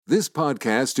This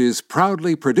podcast is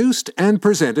proudly produced and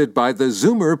presented by the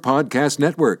Zoomer Podcast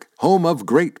Network, home of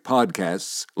great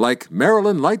podcasts like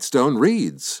Marilyn Lightstone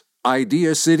Reads,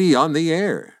 Idea City on the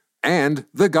Air, and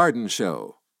The Garden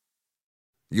Show.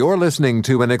 You're listening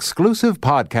to an exclusive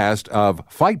podcast of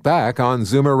Fight Back on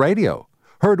Zoomer Radio,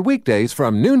 heard weekdays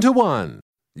from noon to 1.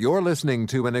 You're listening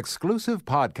to an exclusive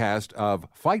podcast of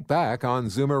Fight Back on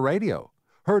Zoomer Radio,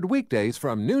 heard weekdays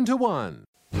from noon to 1.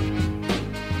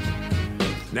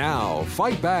 Now,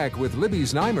 Fight Back with Libby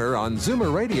Znaimer on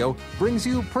Zoomer Radio brings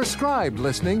you prescribed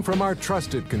listening from our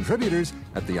trusted contributors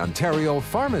at the Ontario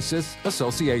Pharmacists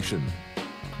Association.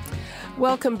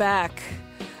 Welcome back.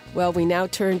 Well, we now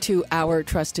turn to our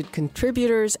trusted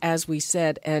contributors, as we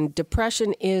said, and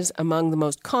depression is among the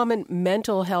most common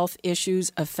mental health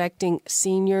issues affecting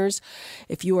seniors.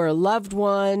 If you or a loved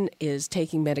one is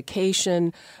taking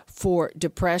medication for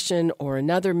depression or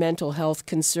another mental health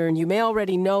concern, you may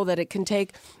already know that it can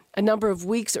take a number of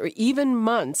weeks or even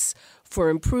months for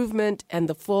improvement and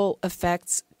the full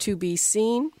effects to be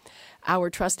seen.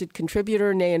 Our trusted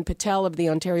contributor, Nayan Patel of the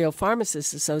Ontario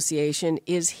Pharmacists Association,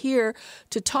 is here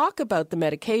to talk about the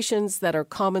medications that are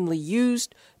commonly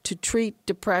used to treat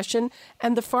depression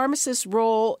and the pharmacist's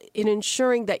role in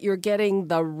ensuring that you're getting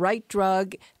the right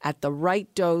drug at the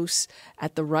right dose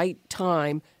at the right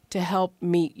time to help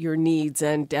meet your needs.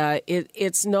 And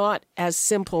it's not as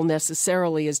simple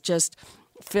necessarily as just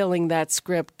filling that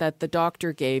script that the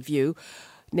doctor gave you.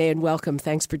 Nayan, welcome.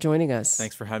 Thanks for joining us.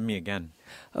 Thanks for having me again.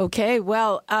 Okay,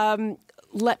 well,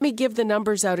 let me give the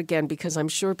numbers out again because I'm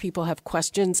sure people have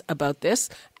questions about this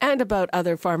and about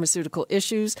other pharmaceutical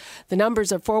issues. The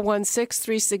numbers are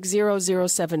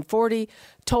 416-360-0740,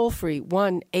 toll-free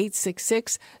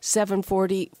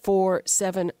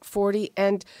 1-866-740-4740.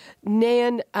 And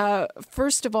Nayan,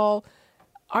 first of all,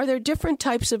 are there different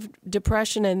types of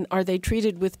depression and are they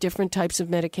treated with different types of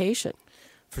medication?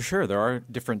 For sure, there are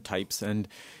different types, and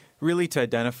really to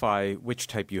identify which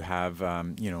type you have,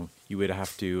 you would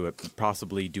have to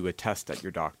possibly do a test at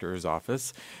your doctor's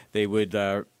office. They would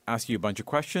ask you a bunch of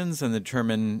questions and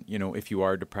determine, if you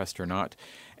are depressed or not.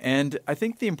 And I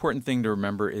think the important thing to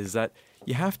remember is that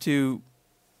you have to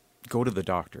go to the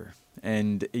doctor.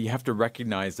 And you have to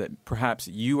recognize that perhaps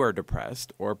you are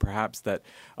depressed or perhaps that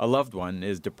a loved one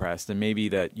is depressed and maybe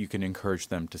that you can encourage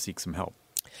them to seek some help.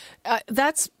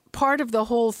 That's part of the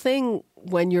whole thing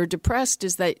when you're depressed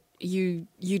is that you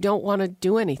don't want to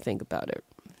do anything about it.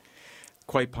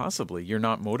 Quite possibly. You're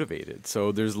not motivated.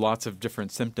 So there's lots of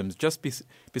different symptoms. Just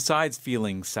besides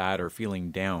feeling sad or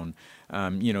feeling down,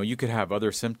 you could have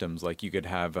other symptoms. Like you could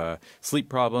have sleep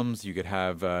problems. You could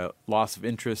have loss of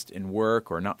interest in work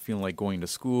or not feeling like going to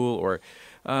school or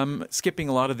skipping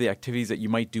a lot of the activities that you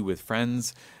might do with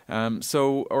friends.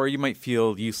 Or you might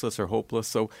feel useless or hopeless.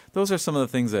 So those are some of the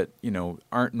things that,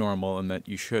 aren't normal and that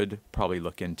you should probably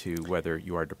look into whether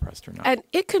you are depressed or not. And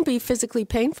it can be physically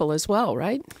painful as well,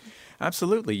 right?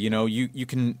 Absolutely. You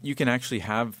can actually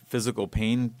have physical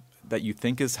pain that you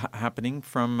think is happening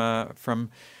from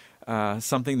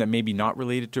something that may be not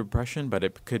related to depression, but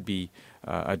it could be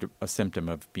a symptom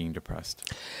of being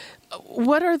depressed.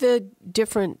 What are the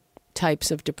different types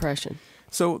of depression?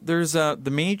 So there's what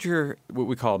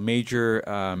we call major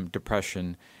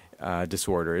depression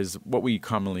disorder is what we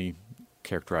commonly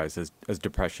characterize as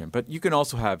depression. But you can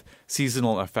also have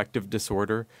seasonal affective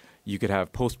disorder. You could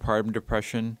have postpartum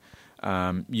depression.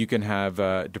 You can have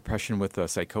depression with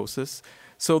psychosis.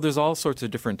 So there's all sorts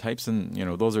of different types, and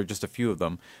those are just a few of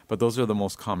them, but those are the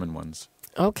most common ones.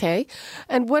 Okay.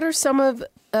 And what are some of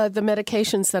the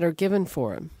medications that are given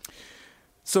for them?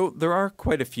 So there are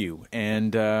quite a few,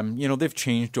 and they've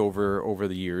changed over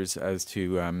the years as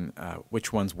to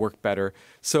which ones work better.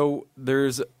 So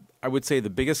I would say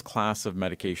the biggest class of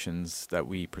medications that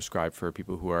we prescribe for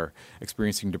people who are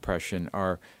experiencing depression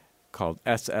are called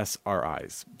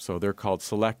SSRIs. So they're called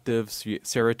selective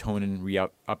serotonin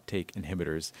reuptake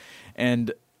inhibitors.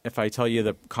 And if I tell you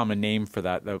the common name for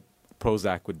that, the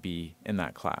Prozac would be in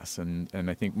that class. And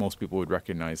I think most people would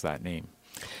recognize that name.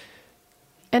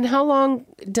 And how long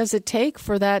does it take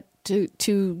for that to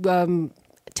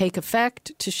take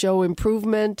effect, to show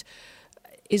improvement?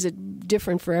 Is it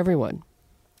different for everyone?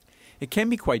 It can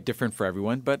be quite different for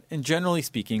everyone, but in generally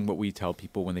speaking, what we tell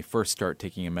people when they first start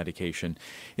taking a medication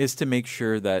is to make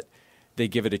sure that they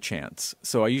give it a chance.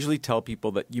 So I usually tell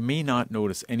people that you may not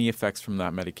notice any effects from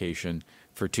that medication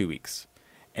for 2 weeks.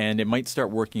 And it might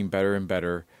start working better and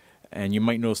better, and you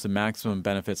might notice the maximum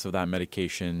benefits of that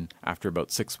medication after about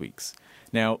 6 weeks.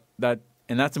 Now,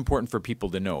 that's important for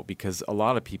people to know because a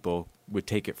lot of people would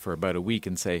take it for about a week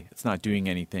and say it's not doing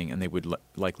anything, and they would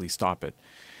likely stop it.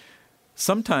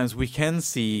 Sometimes we can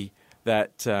see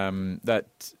that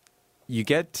that you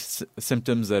get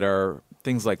symptoms that are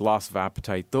things like loss of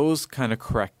appetite. Those kind of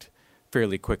correct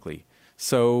fairly quickly.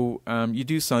 So you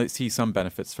do see some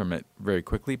benefits from it very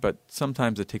quickly, but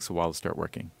sometimes it takes a while to start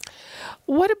working.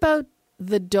 What about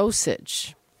the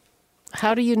dosage?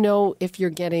 How do you know if you're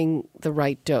getting the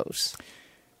right dose?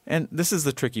 And this is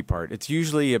the tricky part. It's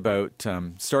usually about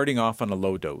starting off on a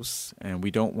low dose, and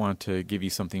we don't want to give you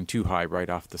something too high right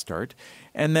off the start.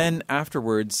 And then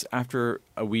afterwards, after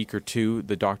a week or two,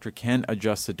 the doctor can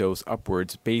adjust the dose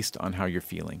upwards based on how you're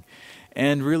feeling.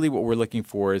 And really what we're looking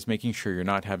for is making sure you're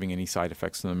not having any side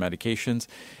effects from the medications.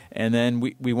 And then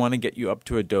we want to get you up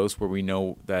to a dose where we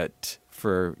know that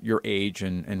for your age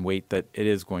and weight that it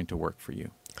is going to work for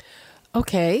you.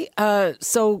 Okay,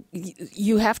 so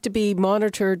you have to be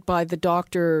monitored by the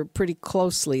doctor pretty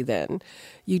closely then.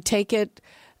 You take it,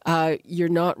 you're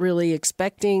not really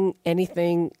expecting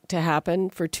anything to happen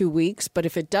for 2 weeks, but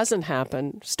if it doesn't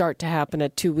start to happen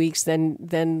at 2 weeks,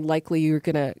 then likely you're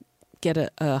going to get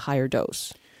a higher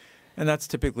dose. And that's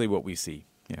typically what we see.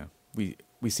 Yeah,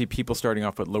 we see people starting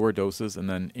off with lower doses and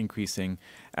then increasing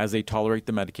as they tolerate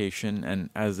the medication and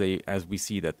as we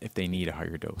see that if they need a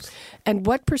higher dose. And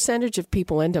what percentage of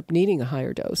people end up needing a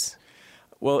higher dose?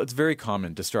 Well, it's very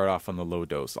common to start off on the low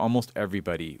dose. Almost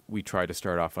everybody, we try to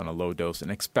start off on a low dose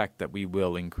and expect that we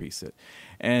will increase it.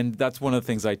 And that's one of the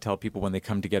things I tell people when they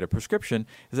come to get a prescription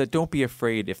is that don't be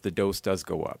afraid if the dose does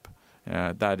go up.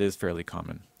 That is fairly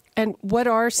common. And what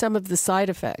are some of the side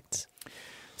effects?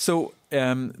 So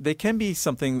they can be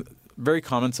something very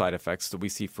common side effects that we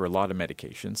see for a lot of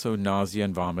medications. So nausea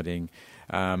and vomiting.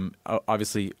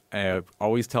 Obviously, I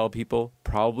always tell people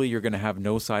probably you're going to have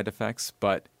no side effects,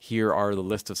 but here are the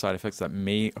list of side effects that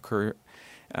may occur.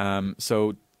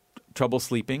 So trouble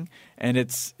sleeping, and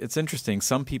it's interesting.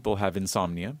 Some people have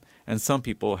insomnia, and some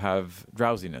people have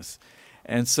drowsiness,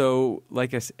 and so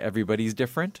like I said, everybody's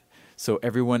different. So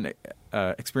everyone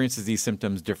experiences these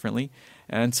symptoms differently,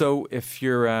 and so if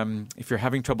you're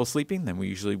having trouble sleeping, then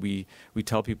we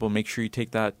tell people make sure you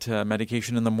take that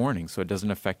medication in the morning so it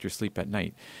doesn't affect your sleep at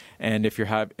night. And if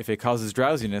it causes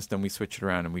drowsiness, then we switch it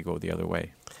around and we go the other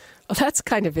way. Well, that's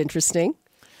kind of interesting.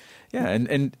 Yeah,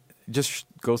 and just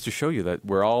goes to show you that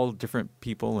we're all different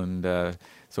people, and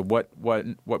so what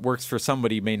works for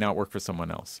somebody may not work for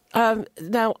someone else.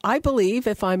 Now, I believe,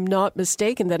 if I'm not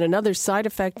mistaken, that another side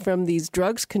effect from these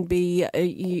drugs can be,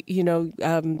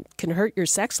 can hurt your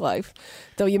sex life,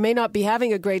 though you may not be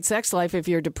having a great sex life if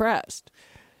you're depressed.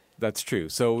 That's true.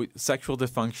 So sexual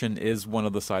dysfunction is one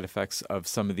of the side effects of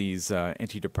some of these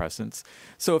antidepressants.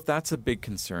 So if that's a big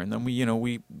concern, then we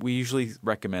usually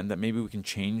recommend that maybe we can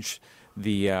change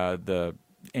the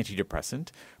antidepressant.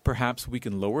 Perhaps we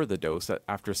can lower the dose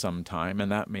after some time,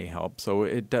 and that may help.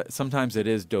 So sometimes it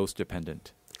is dose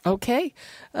dependent. Okay.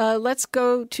 Let's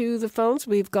go to the phones.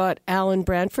 We've got Al in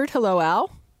Brantford. Hello,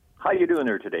 Al. How you doing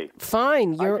there today?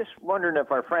 Fine. I'm just wondering if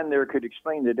our friend there could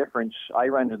explain the difference. I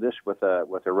ran into this with a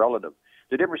relative.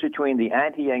 The difference between the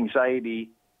anti-anxiety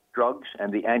drugs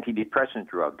and the antidepressant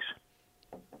drugs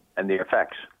and the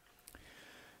effects.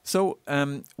 So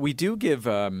we do give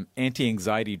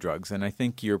anti-anxiety drugs, and I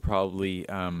think you're probably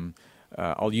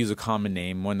I'll use a common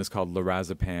name. One is called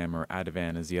lorazepam, or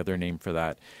Ativan is the other name for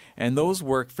that. And those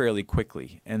work fairly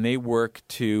quickly, and they work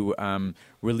to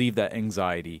relieve that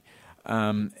anxiety.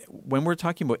 When we're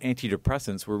talking about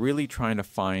antidepressants, we're really trying to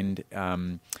find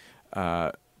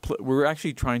we're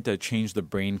actually trying to change the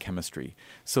brain chemistry.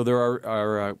 So there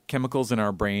are chemicals in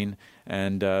our brain,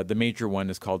 and the major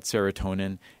one is called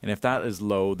serotonin. And if that is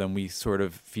low, then we sort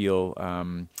of feel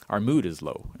our mood is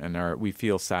low, and we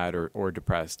feel sad or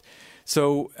depressed.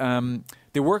 So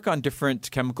they work on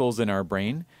different chemicals in our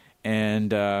brain,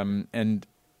 and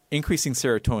increasing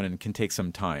serotonin can take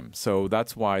some time. So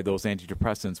that's why those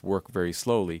antidepressants work very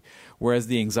slowly. Whereas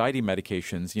the anxiety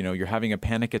medications, you're having a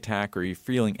panic attack or you're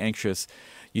feeling anxious,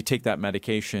 you take that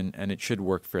medication and it should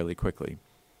work fairly quickly.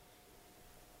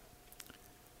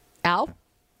 Al?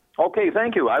 Okay,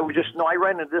 thank you. I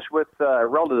ran into this with a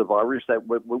relative of ours that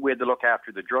we had to look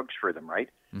after the drugs for them, right?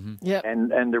 Mm-hmm. Yeah.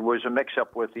 And there was a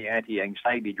mix-up with the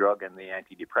anti-anxiety drug and the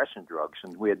antidepressant drugs,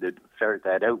 and we had to ferret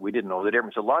that out. We didn't know the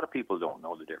difference. A lot of people don't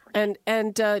know the difference.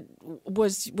 And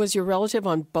was your relative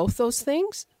on both those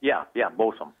things? Yeah,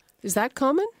 both of them. Is that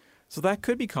common? So that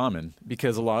could be common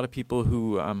because a lot of people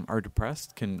who are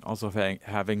depressed can also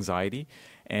have anxiety,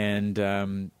 and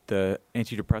the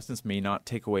antidepressants may not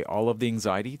take away all of the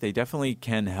anxiety. They definitely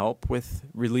can help with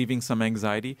relieving some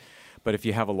anxiety, but if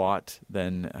you have a lot,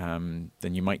 then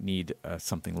you might need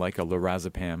something like a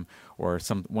lorazepam or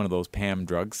one of those PAM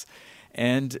drugs.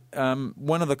 And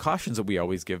one of the cautions that we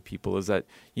always give people is that,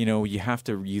 you have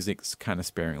to use it kind of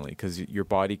sparingly because your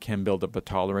body can build up a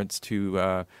tolerance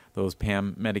to those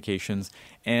PAM medications.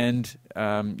 And,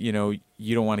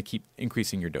 you don't want to keep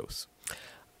increasing your dose.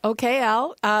 Okay,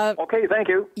 Al. Okay, thank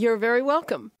you. You're very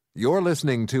welcome. You're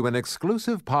listening to an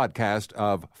exclusive podcast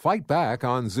of Fight Back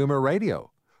on Zoomer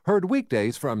Radio. Heard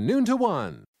weekdays from noon to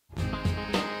 1.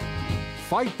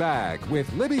 Fight Back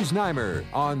with Libby Znaimer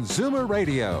on Zoomer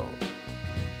Radio.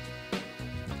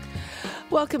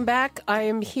 Welcome back. I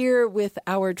am here with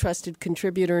our trusted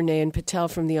contributor, Nayan Patel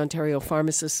from the Ontario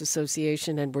Pharmacists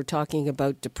Association, and we're talking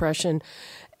about depression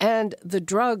and the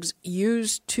drugs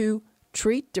used to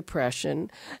treat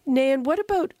depression. Nayan, what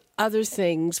about other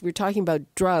things? We're talking about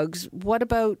drugs. What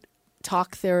about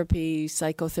talk therapy,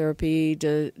 psychotherapy?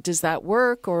 Does that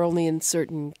work or only in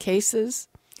certain cases?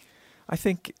 I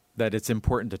think that it's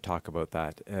important to talk about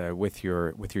that with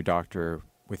your doctor,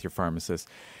 with your pharmacist.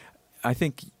 I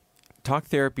think talk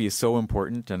therapy is so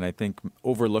important, and I think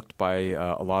overlooked by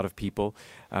a lot of people.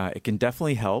 It can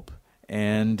definitely help,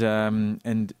 and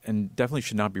definitely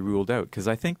should not be ruled out, because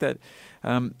I think that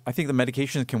the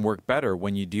medications can work better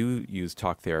when you do use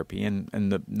talk therapy, and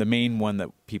the main one that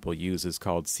people use is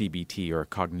called CBT, or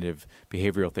cognitive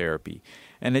behavioral therapy,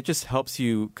 and it just helps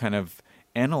you kind of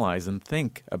analyze and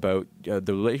think about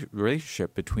the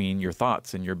relationship between your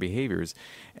thoughts and your behaviors,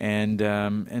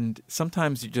 and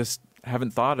sometimes you just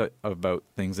haven't thought about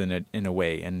things in a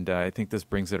way, and I think this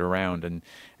brings it around,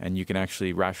 and you can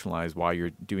actually rationalize why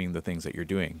you're doing the things that you're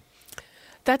doing.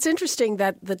 That's interesting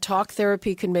that the talk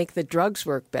therapy can make the drugs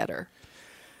work better.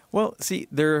 Well, see,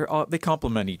 they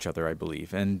complement each other, I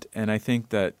believe, and I think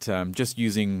that just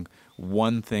using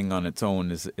one thing on its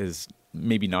own is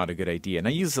maybe not a good idea. And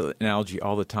I use an analogy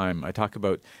all the time. I talk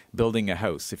about building a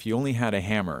house. If you only had a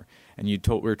hammer and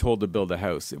we're told to build a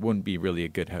house, it wouldn't be really a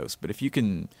good house. But if you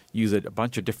can use a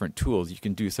bunch of different tools, you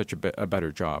can do such a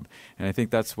better job. And I think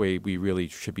that's the way we really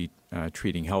should be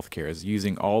treating healthcare, is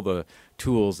using all the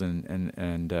tools and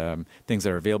things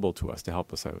that are available to us to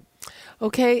help us out.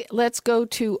 Okay, let's go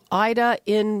to Ida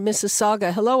in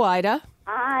Mississauga. Hello, Ida.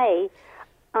 Hi.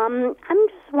 I'm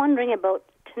just wondering about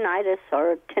tinnitus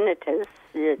or tinnitus.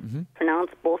 It's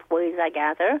pronounced both ways, I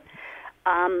gather.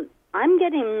 I'm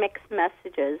getting mixed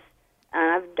messages,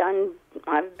 and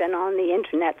I've been on the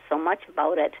internet so much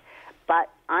about it, but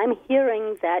I'm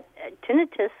hearing that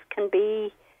tinnitus can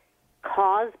be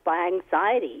caused by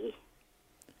anxiety.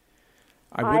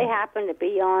 I happen to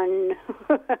be on,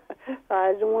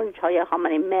 I don't want to tell you how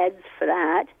many meds for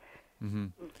that,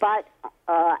 but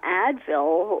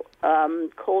Advil,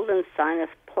 Cold and Sinus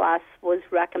Plus, was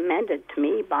recommended to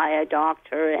me by a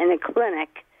doctor in a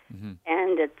clinic,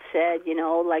 and it said,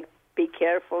 be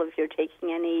careful if you're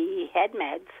taking any head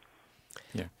meds.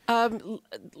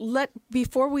 Yeah.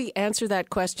 Before we answer that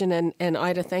question, and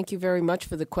Ida, thank you very much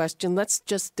for the question, let's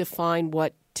just define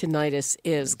what tinnitus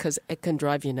is, because it can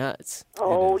drive you nuts.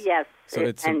 Oh, yes. So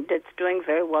it's doing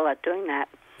very well at doing that.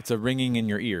 It's a ringing in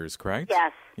your ears, correct?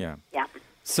 Yes. Yeah. Yeah.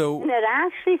 So, and it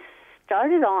actually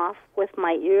started off with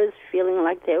my ears feeling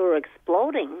like they were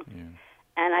exploding. Yeah.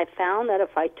 And I found that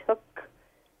if I took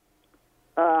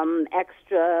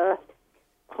extra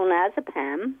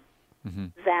clonazepam,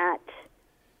 that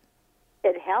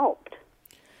it helped.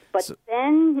 But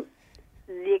then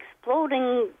the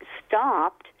exploding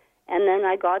stopped, and then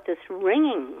I got this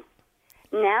ringing.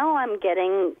 Now I'm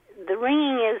getting, the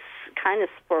ringing is kind of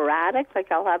sporadic,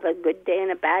 like I'll have a good day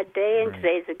and a bad day, and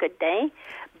today's a good day.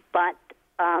 But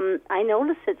I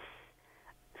notice it's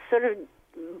sort of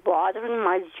bothering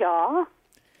my jaw.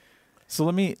 So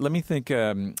let me think.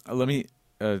 Let me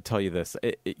tell you this.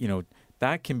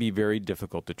 That can be very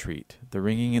difficult to treat. The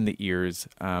ringing in the ears.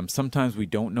 Sometimes we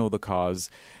don't know the cause.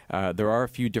 There are a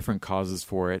few different causes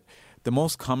for it. The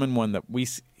most common one that we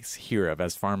hear of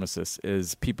as pharmacists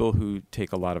is people who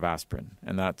take a lot of aspirin,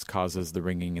 and that causes the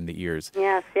ringing in the ears.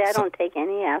 Yeah, see, I don't take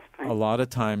any aspirin. A lot of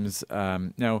times,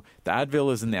 now the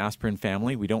Advil is in the aspirin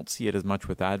family. We don't see it as much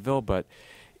with Advil, but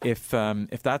if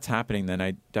that's happening, then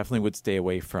I definitely would stay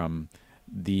away from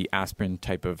the aspirin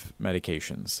type of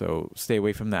medications. So stay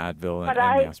away from the Advil and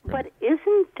the aspirin. But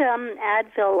isn't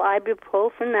Advil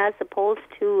ibuprofen as opposed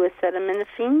to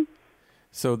acetaminophen?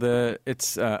 So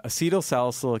it's acetyl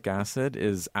salicylic acid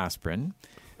is aspirin,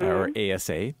 or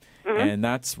ASA, and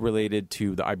that's related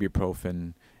to the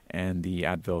ibuprofen and the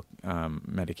Advil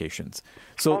medications.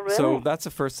 So that's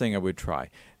the first thing I would try.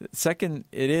 Second,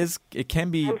 it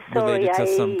can be related to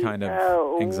some kind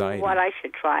of anxiety. What I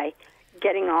should try,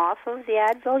 getting off of the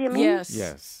Advil, you mean? Yes.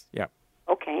 Yes. Yeah.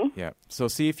 Okay. Yeah. So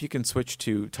see if you can switch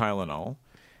to Tylenol.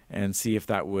 and see if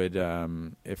that would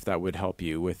help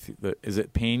you with the. Is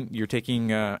it pain? You're taking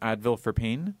Advil for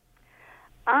pain?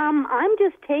 I'm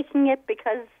just taking it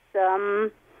because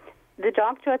the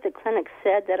doctor at the clinic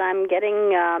said that I'm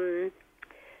getting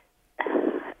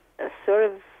a sort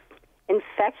of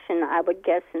infection, I would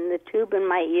guess, in the tube in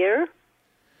my ear.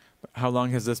 How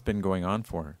long has this been going on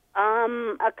for?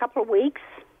 A couple of weeks.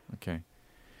 Okay.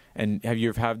 And have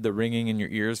you had the ringing in your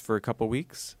ears for a couple of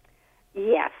weeks?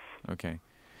 Yes. Okay.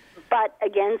 But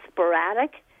again,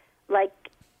 sporadic. Like,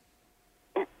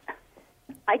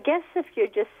 I guess if you're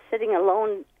just sitting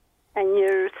alone and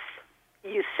you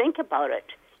think about it,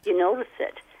 you notice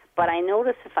it. But I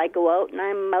notice if I go out and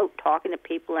I'm out talking to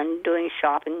people and doing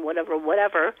shopping,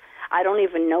 whatever, I don't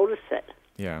even notice it.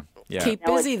 Yeah. Keep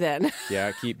busy then.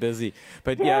 Yeah, keep busy.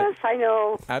 But yes, I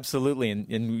know. Absolutely. And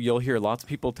you'll hear lots of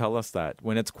people tell us that.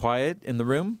 When it's quiet in the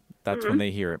room, that's when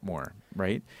they hear it more,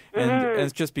 right? And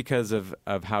it's just because of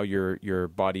how your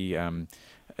body,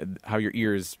 how your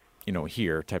ears,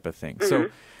 hear type of thing. So.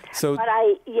 But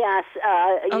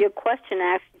your question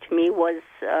asked to me was,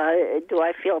 do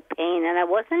I feel pain? And I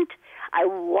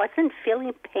wasn't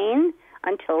feeling pain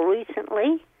until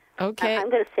recently. Okay. I'm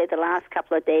going to say the last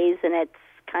couple of days, and it's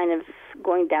kind of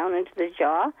going down into the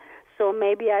jaw. So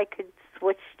maybe I could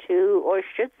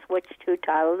should switch to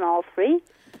Tylenol 3.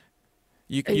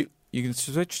 You can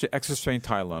switch to extra strength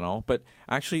Tylenol, but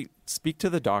actually speak to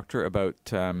the doctor about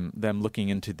them looking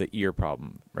into the ear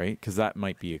problem, right? Because that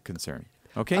might be a concern.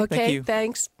 Okay, thank you.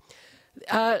 Thanks.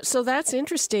 So that's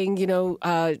interesting.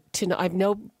 I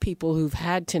know people who've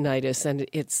had tinnitus, and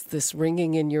it's this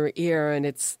ringing in your ear, and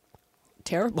it's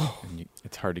terrible. And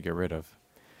it's hard to get rid of.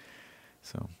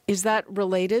 So, is that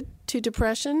related to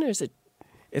depression, or is it?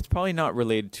 It's probably not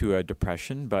related to a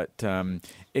depression, but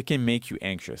it can make you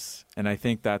anxious. And I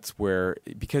think that's where,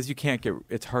 because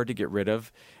it's hard to get rid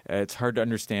of, it's hard to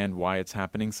understand why it's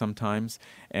happening sometimes.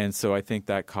 And so I think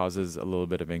that causes a little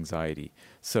bit of anxiety.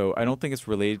 So I don't think it's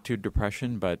related to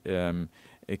depression, but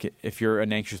if you're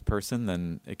an anxious person,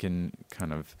 then it can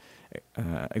kind of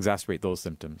exacerbate those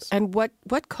symptoms. And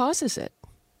what causes it?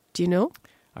 Do you know?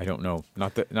 I don't know.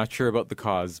 Not sure about the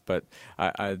cause, but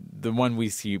the one we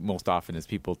see most often is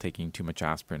people taking too much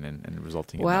aspirin and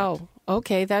resulting in that. Wow.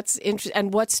 Okay, that's interesting.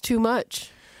 And what's too much?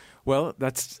 Well,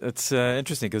 that's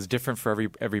interesting because it's different for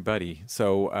everybody.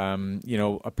 So,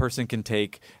 a person can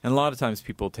take, and a lot of times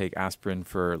people take aspirin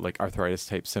for like arthritis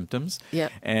type symptoms. Yeah.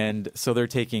 And so they're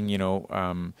taking,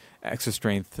 extra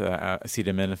strength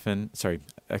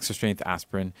extra strength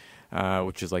aspirin,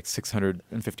 which is like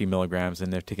 650 milligrams,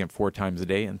 and they're taking it 4 times a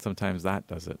day, and sometimes that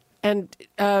does it. And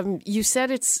you said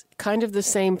it's kind of the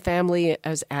same family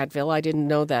as Advil. I didn't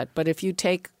know that, but if you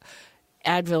take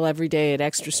Advil every day at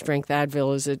extra strength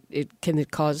Advil, can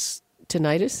it cause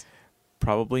tinnitus?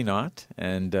 Probably not.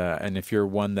 And if you're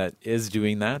one that is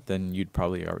doing that, then you'd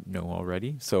probably know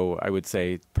already. So I would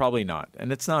say probably not.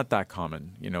 And it's not that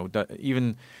common.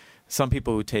 Even some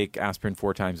people who take aspirin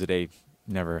 4 times a day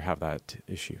never have that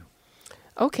issue.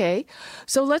 Okay.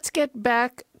 So let's get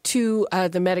back to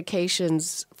the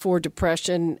medications for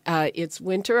depression. It's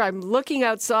winter. I'm looking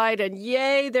outside, and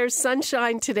yay, there's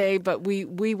sunshine today, but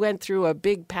we went through a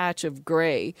big patch of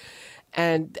gray,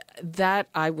 and that,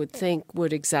 I would think,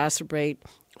 would exacerbate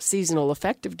seasonal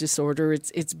affective disorder.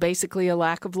 It's basically a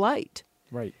lack of light.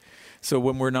 Right. So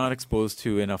when we're not exposed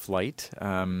to enough light,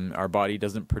 our body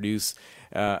doesn't produce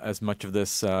as much of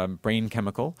this brain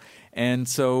chemical, and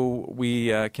so we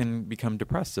can become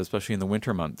depressed, especially in the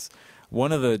winter months.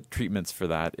 One of the treatments for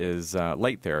that is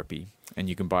light therapy, and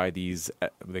you can buy these,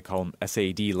 they call them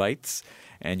SAD lights,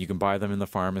 and you can buy them in the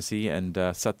pharmacy and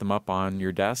set them up on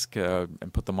your desk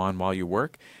and put them on while you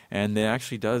work, and it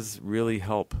actually does really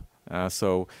help.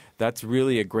 So that's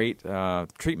really a great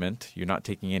treatment. You're not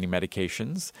taking any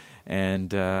medications,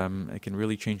 and it can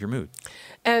really change your mood.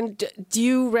 And do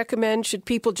you recommend, should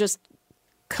people just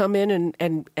come in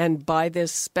and buy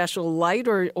this special light,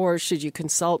 or should you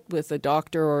consult with a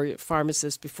doctor or a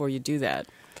pharmacist before you do that?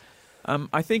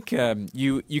 I think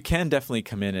you can definitely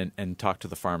come in and talk to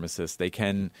the pharmacist. They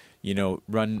can,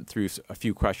 run through a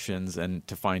few questions and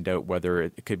to find out whether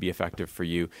it could be effective for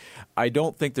you. I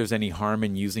don't think there's any harm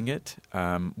in using it.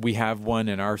 We have one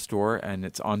in our store, and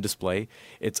it's on display.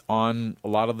 It's on a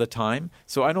lot of the time,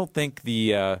 so I don't think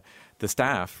the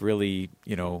staff really,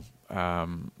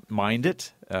 mind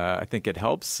it. I think it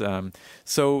helps.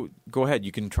 So go ahead.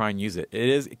 You can try and use it.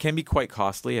 It can be quite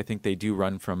costly. I think they do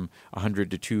run from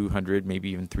 $100 to $200, maybe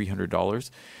even $300.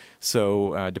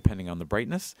 So depending on the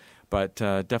brightness, but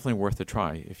definitely worth a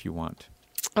try if you want.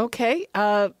 Okay.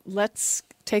 Let's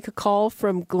take a call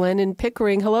from Glenn in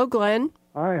Pickering. Hello, Glenn.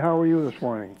 Hi, how are you this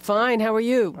morning? Fine. How are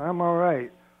you? I'm all right.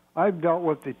 I've dealt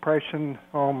with depression,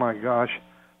 oh my gosh,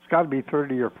 it's got to be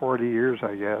 30 or 40 years,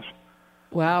 I guess.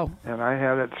 Wow. And I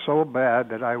had it so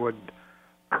bad that I would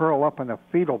curl up in a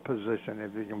fetal position,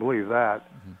 if you can believe that.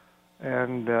 Mm-hmm.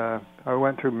 And I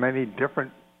went through many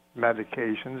different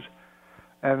medications.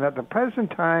 And at the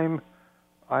present time,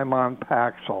 I'm on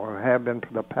Paxil and have been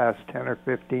for the past 10 or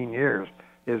 15 years.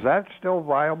 Is that still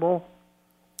viable?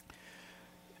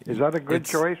 Is that a good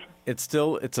choice? It's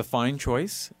a fine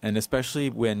choice, and especially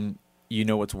when you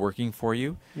know what's working for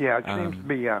you. Yeah, it seems to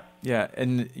be, yeah. Yeah,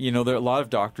 and there are a lot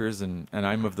of doctors, and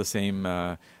I'm of the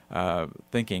same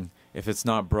thinking. If it's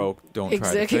not broke, don't try to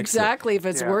fix it. Exactly, if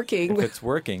it's working. If it's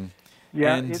working.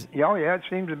 Yeah, it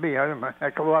seems to be. I'm a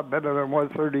heck of a lot better than it was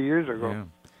 30 years ago. Yeah.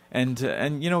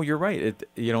 And you're right.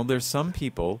 There's some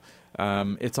people.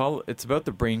 It's about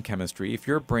the brain chemistry. If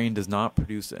your brain does not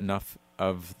produce enough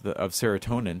of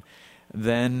serotonin,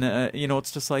 then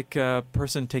it's just like a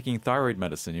person taking thyroid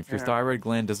medicine. If your thyroid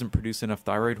gland doesn't produce enough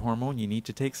thyroid hormone, you need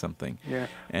to take something. Yeah.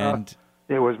 And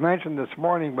it was mentioned this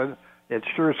morning, but it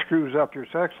sure screws up your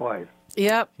sex life.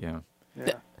 Yep. Yeah.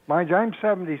 Mind you, I'm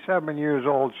 77 years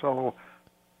old, so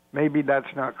maybe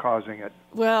that's not causing it.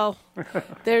 Well,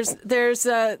 there's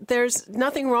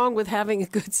nothing wrong with having a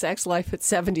good sex life at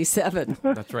 77.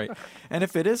 That's right. And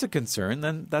if it is a concern,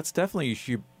 then that's definitely you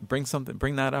should bring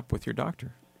that up with your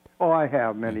doctor. Oh, I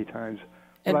have many times.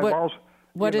 And but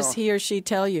what does he or she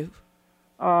tell you?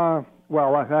 Well,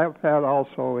 I've had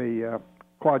also a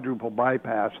quadruple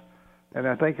bypass, and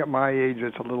I think at my age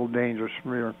it's a little dangerous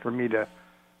for me to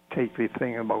take the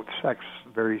thing about sex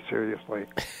very seriously.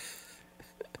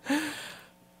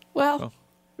 Well,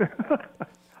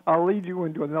 I'll lead you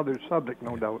into another subject,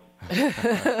 no doubt.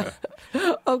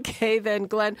 Okay, then,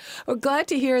 Glenn. We're glad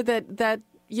to hear that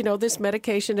this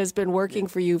medication has been working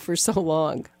for you for so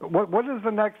long. What is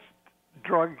the next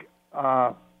drug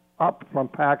up from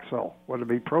Paxil? Would it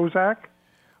be Prozac?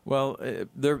 Well,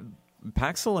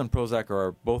 Paxil and Prozac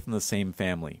are both in the same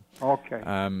family. Okay.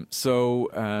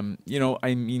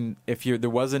 If there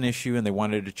was an issue and they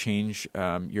wanted to change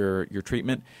your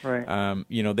treatment, right.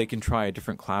 They can try a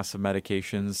different class of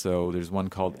medications. So there's one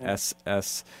called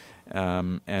SSNRI,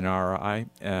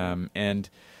 and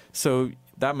so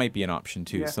that might be an option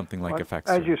too. Something like Effexor.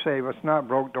 As you say, if it's not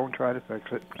broke, don't try to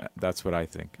fix it. That's what I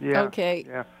think. Yeah. Okay.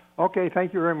 Yeah. Okay.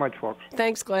 Thank you very much, folks.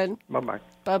 Thanks, Glenn. Bye-bye.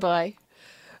 Bye-bye.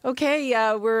 Okay,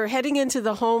 we're heading into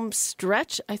the home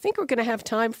stretch. I think we're going to have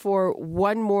time for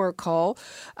one more call,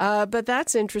 but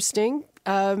that's interesting.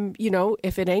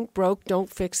 If it ain't broke, don't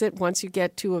fix it. Once you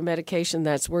get to a medication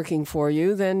that's working for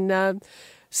you, then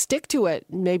stick to it.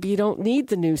 Maybe you don't need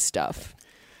the new stuff.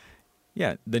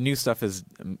 Yeah, the new stuff is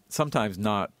sometimes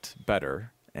not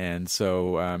better. And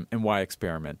so, and why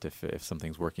experiment if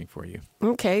something's working for you?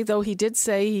 Okay, though he did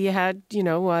say he had,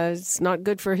 it's not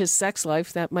good for his sex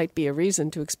life. That might be a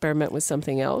reason to experiment with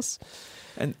something else.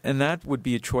 And that would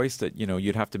be a choice that,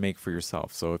 you'd have to make for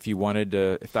yourself. So if you wanted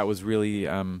to, if that was really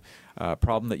a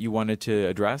problem that you wanted to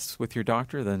address with your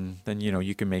doctor, then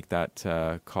you can make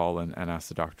that call and ask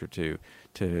the doctor to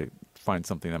find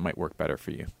something that might work better for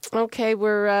you. Okay,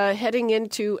 we're heading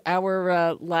into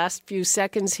our last few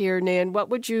seconds here, Nan. What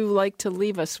would you like to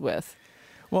leave us with?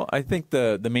 Well, I think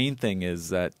the main thing is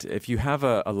that if you have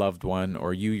a loved one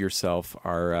or you yourself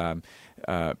are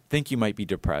think you might be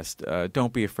depressed,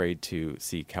 don't be afraid to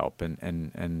seek help and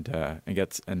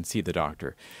see the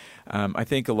doctor. I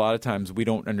think a lot of times we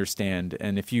don't understand,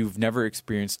 and if you've never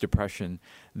experienced depression,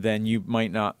 then you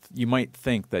might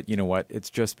think that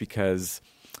it's just because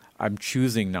I'm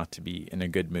choosing not to be in a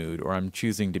good mood, or I'm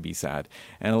choosing to be sad.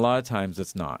 And a lot of times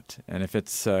it's not. And if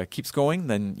it keeps going,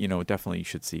 then, definitely you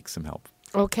should seek some help.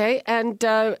 Okay. And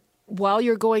while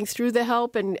you're going through the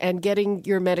help and getting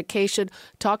your medication,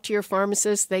 talk to your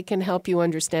pharmacist. They can help you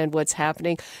understand what's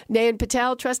happening. Nayan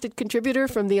Patel, trusted contributor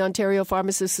from the Ontario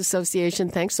Pharmacists Association.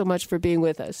 Thanks so much for being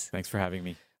with us. Thanks for having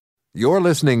me. You're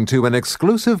listening to an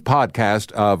exclusive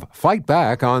podcast of Fight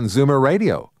Back on Zoomer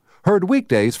Radio. Heard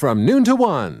weekdays from noon to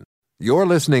 1. You're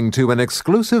listening to an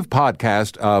exclusive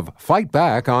podcast of Fight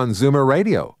Back on Zoomer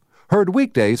Radio. Heard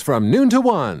weekdays from noon to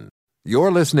 1. You're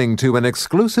listening to an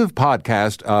exclusive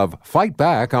podcast of Fight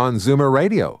Back on Zoomer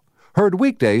Radio. Heard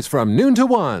weekdays from noon to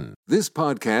 1. This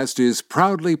podcast is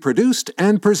proudly produced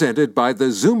and presented by the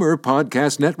Zoomer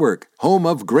Podcast Network, home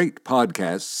of great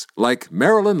podcasts like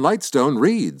Marilyn Lightstone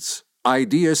Reads,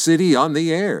 Idea City on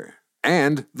the Air,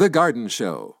 and The Garden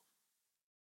Show.